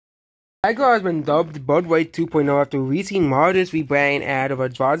Jaguar has been dubbed Budweiser 2.0 after recent modest rebranding ad of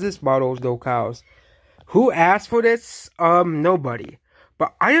advances models, no cows. Who asked for this? Nobody.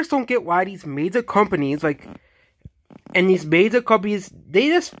 But I just don't get why these major companies, they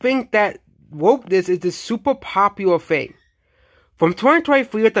just think that wokeness is this super popular thing. From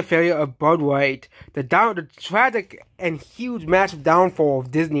 2023 with the failure of Budweiser, the tragic and huge massive downfall of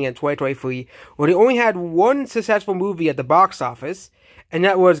Disney in 2023, where they only had one successful movie at the box office, and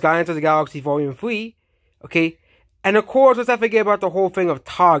that was Guardians of the Galaxy Volume 3, okay? And of course, let's not forget about the whole thing of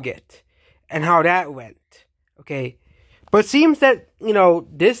Target, and how that went, okay? But it seems that,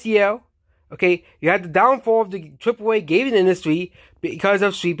 this year, okay, you had the downfall of the AAA gaming industry because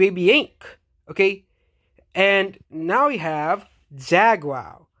of Sweet Baby Inc., okay? And now we have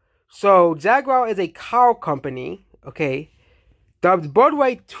Jaguar. So, Jaguar is a cow company, okay, dubbed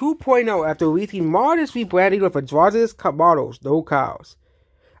Budweiser 2.0 after releasing modest rebranding with androgynous models, no cows.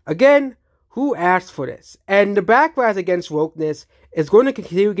 Again, who asked for this? And the backlash against wokeness is going to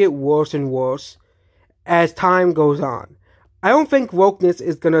continue to get worse and worse as time goes on. I don't think wokeness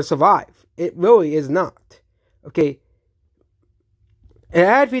is going to survive. It really is not. Okay. An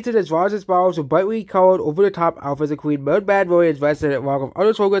ad featured androgynous models with brightly colored, over-the-top outfits include Mud Bad Boy and vested along with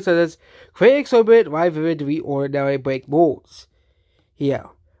other slogans such as create exhibit, why vivid to be ordinary, break molds. Yeah.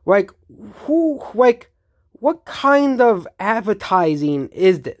 What kind of advertising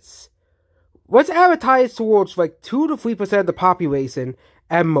is this? Let's advertise towards 2 to 3% of the population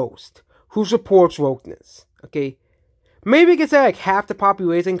at most who supports wokeness. Okay? Maybe you could say half the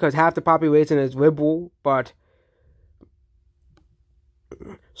population because half the population is liberal, but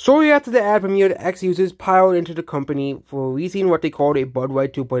shortly after the ad premiered, ex-users piled into the company for releasing what they called a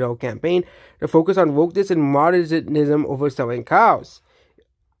Budweiser 2.0 campaign to focus on wokeness and modernism over selling cows.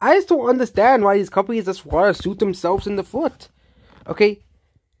 I just don't understand why these companies just want to shoot themselves in the foot. Okay?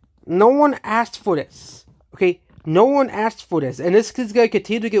 No one asked for this. Okay? No one asked for this. And this is going to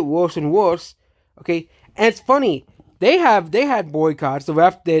continue to get worse and worse. Okay? And it's funny. They had boycotts, the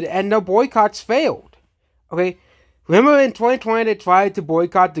ref did, and the boycotts failed. Okay? Remember in 2020 they tried to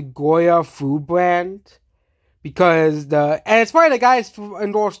boycott the Goya food brand? And it's funny, the guys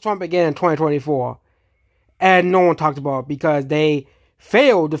endorsed Trump again in 2024. And no one talked about it because they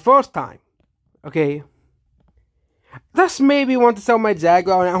failed the first time. Okay? Just maybe want to sell my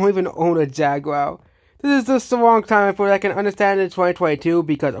Jaguar, and I don't even own a Jaguar. This is just the wrong time for it. I can understand it in 2022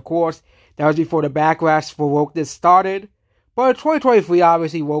 because, of course, that was before the backlash for wokeness started. But in 2023,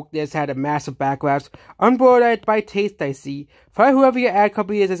 obviously, wokeness had a massive backlash. Unboarded by taste, I see. For whoever your ad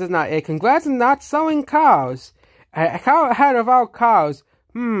company is, this is not it. Congrats on not selling cows. A cow ahead of our cows.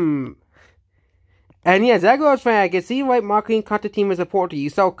 And yeah, Jaguar's fan, I can see right marketing content team is important.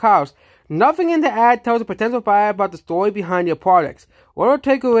 You sell cows. Nothing in the ad tells a potential buyer about the story behind your products. What are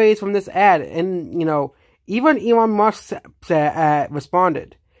takeaways from this ad? And, even Elon Musk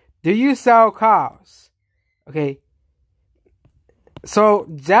responded. Do you sell cows? Okay. So,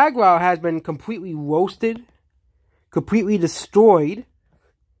 Jaguar has been completely roasted. Completely destroyed.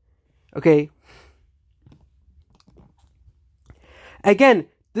 Okay. Again,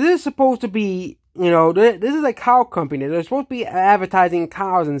 this is supposed to be, this is a cow company. They're supposed to be advertising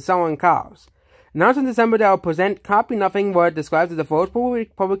cows and selling cows. Announced in December, they will present Copy Nothing, what it describes as the first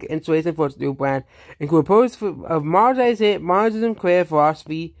public installation for its new brand, include posts of modernism, creative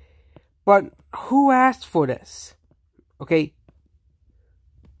philosophy. But who asked for this? Okay?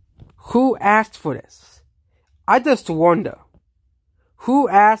 Who asked for this? I just wonder. Who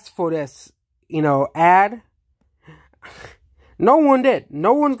asked for this, ad? No one did.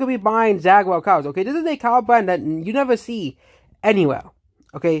 No one's gonna be buying Jaguar cows, okay? This is a cow brand that you never see anywhere,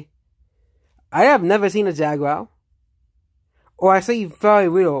 okay? I have never seen a Jaguar. Or I see very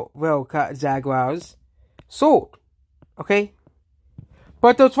real Jaguars sold, okay?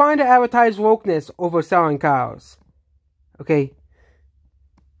 But they're trying to advertise wokeness over selling cows, okay?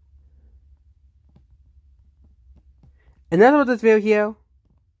 And that's what this video here.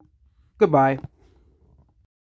 Goodbye.